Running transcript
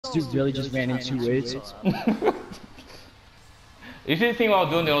dude really just ran into it. You should have seen what I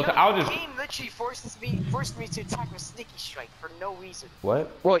was doing the whole time. I was The just. game literally forced me to attack with Sneaky Strike for no reason. What?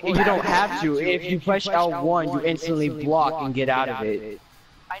 Well, you don't have to. If you push L1, you instantly block and get out of it.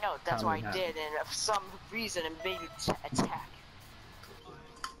 I know, that's why I did, and for some reason it made me attack.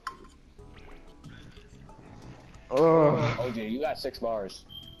 OJ, you got 6 bars.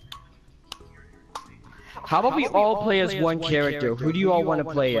 How about we all play as one character? Who do you all want to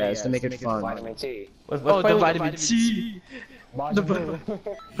play as to make it fun? Vitamin T. Oh, the vitamin T.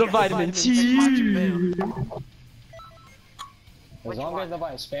 The vitamin T. As long as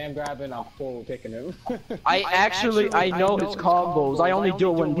nobody's spam grabbing, I'm cool picking him. I know his combos. I only do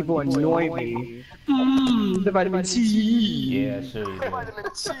it when people annoy me. The vitamin T. Yeah, sure. You do. Vitamin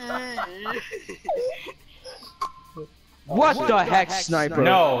T. What the heck, Sniper?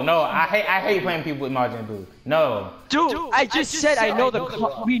 No, I hate playing people with Majin Buu. No. Dude, I just said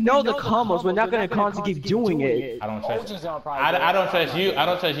we know the combos. We're not gonna constantly keep doing it. I don't trust. OG's on probably. I don't trust you. I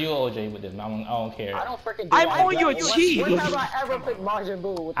don't trust you, OJ, with this. I don't care. I don't freaking. I'm on your team. When have I ever picked Majin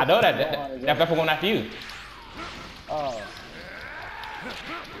Buu? With I know that. That's for going after you. Oh.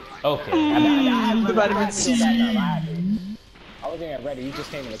 Okay. The vitamin C. I wasn't even ready. You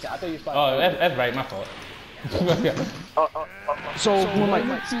just came in. I thought you. Oh, that's right. My fault. So who am I?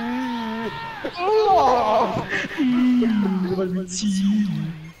 The vitamin C.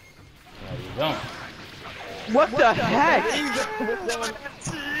 No, you don't. What the heck?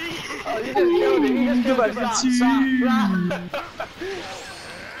 Oh, you just killed it. You just The killed vitamin it. C.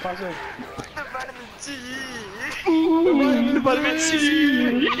 The vitamin C.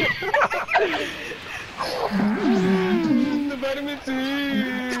 The vitamin C.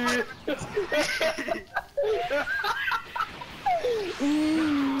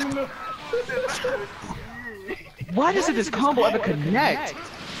 Why doesn't this combo ever connect?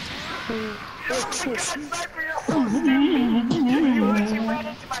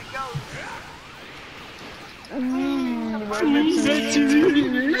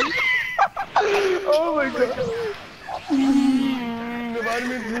 Oh my god. The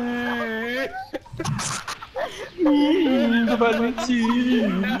vitamin C. The vitamin C.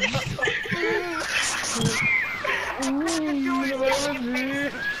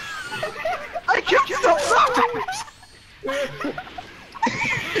 I can't stop laughing.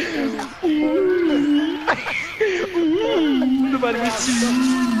 The vitamin C.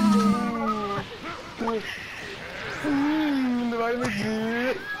 The vitamin C.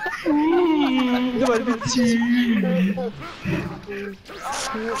 The vitamin C.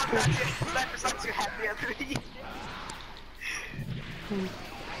 Sniper's not too happy after me.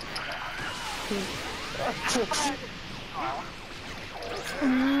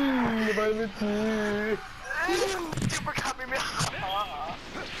 The vitamin C. Super copy me.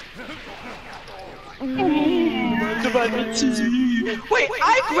 The vitamin C. Wait,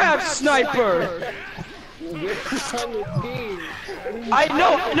 I grabbed Sniper. I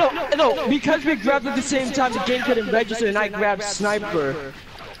know, no, because we grabbed at the same time, the game couldn't register, and I grabbed Sniper.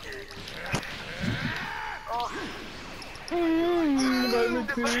 The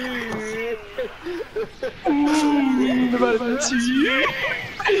vitamin C.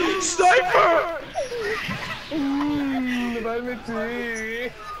 Sniper. The vitamin C.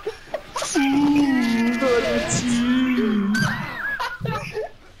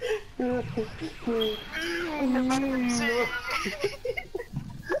 The vitamin C.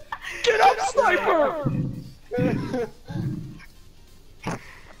 Get up, Sniper!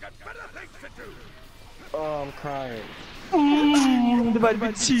 Oh, I'm crying. The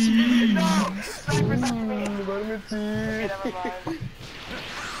vitamin C. The vitamin C.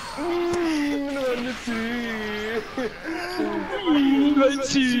 The vitamin C.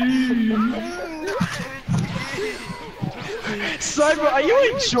 Sniper, are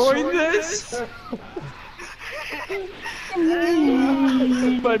you enjoying this?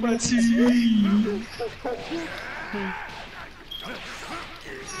 Vitamin C.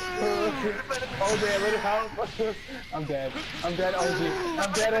 Oh man, let it help. I'm dead. I'm dead, OG.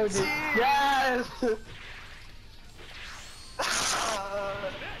 I'm dead, OG. Yes!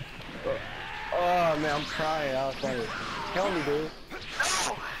 Oh man, I'm crying. I was funny. Kill me, dude.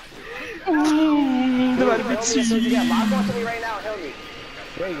 The vitamin C. Yeah, lock onto me right now and help me.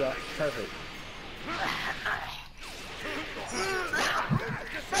 There you go. Perfect.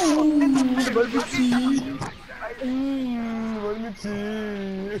 The vitamin C. Vitamin C.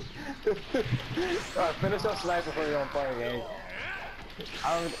 Alright, finish up sniper before we don't play game.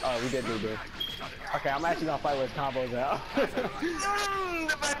 Oh, we did do good. Okay, I'm actually gonna fight with combos out. The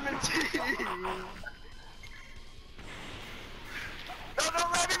vitamin C. No,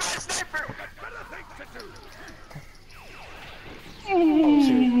 don't let me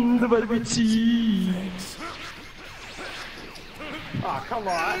vitamin T. Oh, come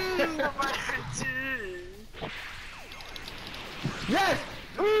on. Vitamin T. Yes!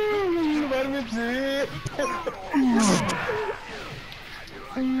 Vitamin T.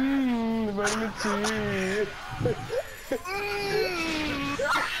 Vitamin T.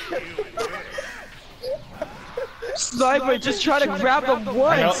 Sniper, just try to grab them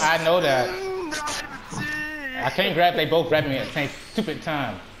once. I know that. I can't grab. They both grab me at the same stupid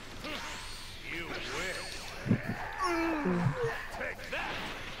time.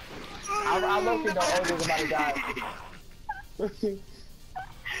 I look at the OJ's about to die.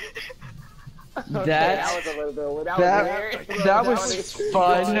 That was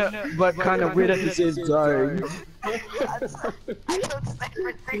fun, but kind of weird at the same time. I killed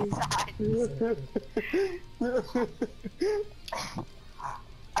Sniper 3 times.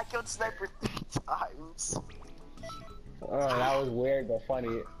 I killed Sniper 3 times. Oh, that was weird but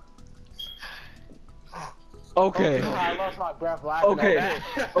funny. Okay. I lost my breath laughing Okay. at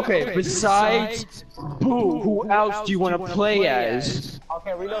that. Okay. Besides Boo, who else do you want to play as?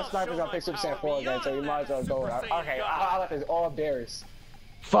 Okay, we know Sniper's gonna pick 6% 4 again, so we might as well go. Okay, I'll let this all Bears.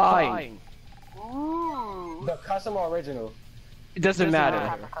 Fine. Ooh. The custom or original? It doesn't matter.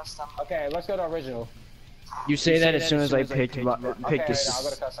 Custom. Okay, let's go to original. You say that as soon as I pick Okay, this. I'll go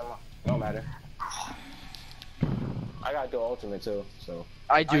to custom. No matter. I gotta do ultimate too, so.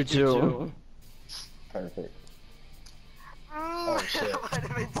 I do too. Perfect. Oh shit.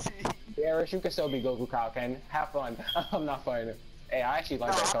 Vitamin T. Darius, you can still be Goku Kaioken. Have fun. I'm not fighting. Hey, I actually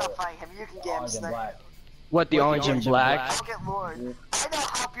like No, that I'm color. not fighting him. You can get him, Orange and Sniper. black. What, the orange and black? I'll get Lord. I know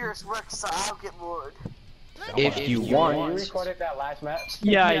how Beerus works, so I'll get Lord. If you You want. recorded that last match?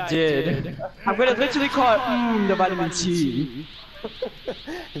 Yeah, I did. I'm gonna literally call it the vitamin T.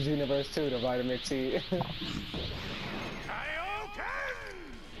 Universe 2, the vitamin T.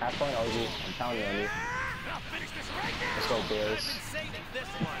 Have fun, OG. I'm counting on you. Let's go, Bears.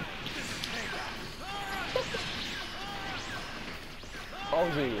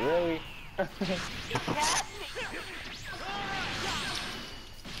 OG, really?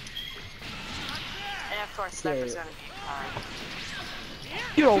 And of course, Sniper's gonna be fine.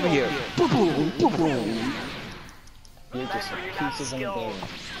 Get over here. Boom, boom, boom, boom. You're just Sniper, you're not pieces in the skilled. game.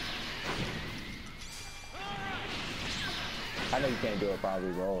 I know you can't do it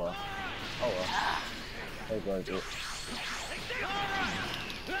probably, but oh well. Oh well. It's worth it.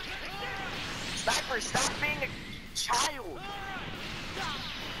 Sniper, stop being a child.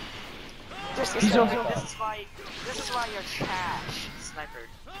 This He's is also- why you're trash, Sniper.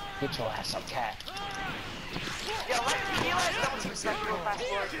 Get your ass up, cat. Yo, can you let us know some Sniper real fast,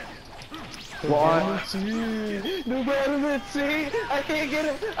 Lord? One. The vitamin T! I can't get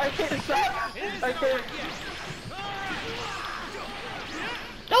him! I can't stop! I can't.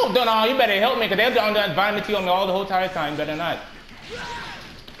 No, you better help me, because they're on that vitamin T on me all the whole entire time. Better not.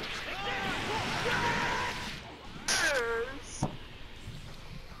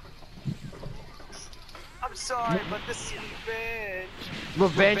 I'm sorry, but this is revenge.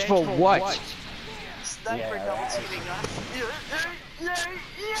 Revenge for what? Sniper Yeah, double right. teaming us.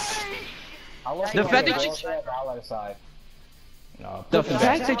 Yay! I lost The my fact that breath, you- I lost my breath, I'll let it slide. No, The put them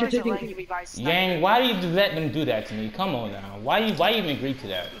fact back. that you're taking. Yang, why do you let them do that to me? Come on now. Why you even agree to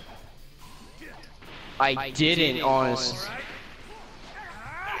that? I didn't, honestly.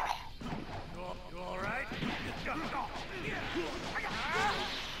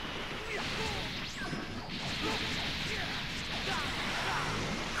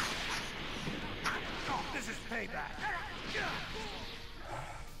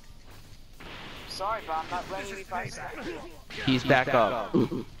 Sorry, but I'm not letting you fight that. He's back up.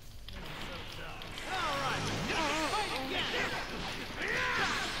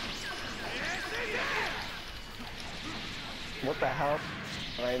 What the hell?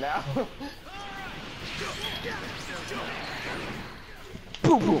 Right now?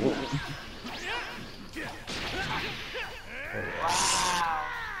 Boom, boom. Wow.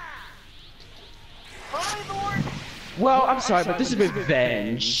 Bye, Lord! Well, I'm sorry, but this is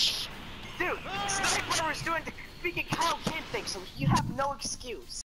revenge. Dude, Sniper was doing the freaking Kyle Kid thing, so you have no excuse.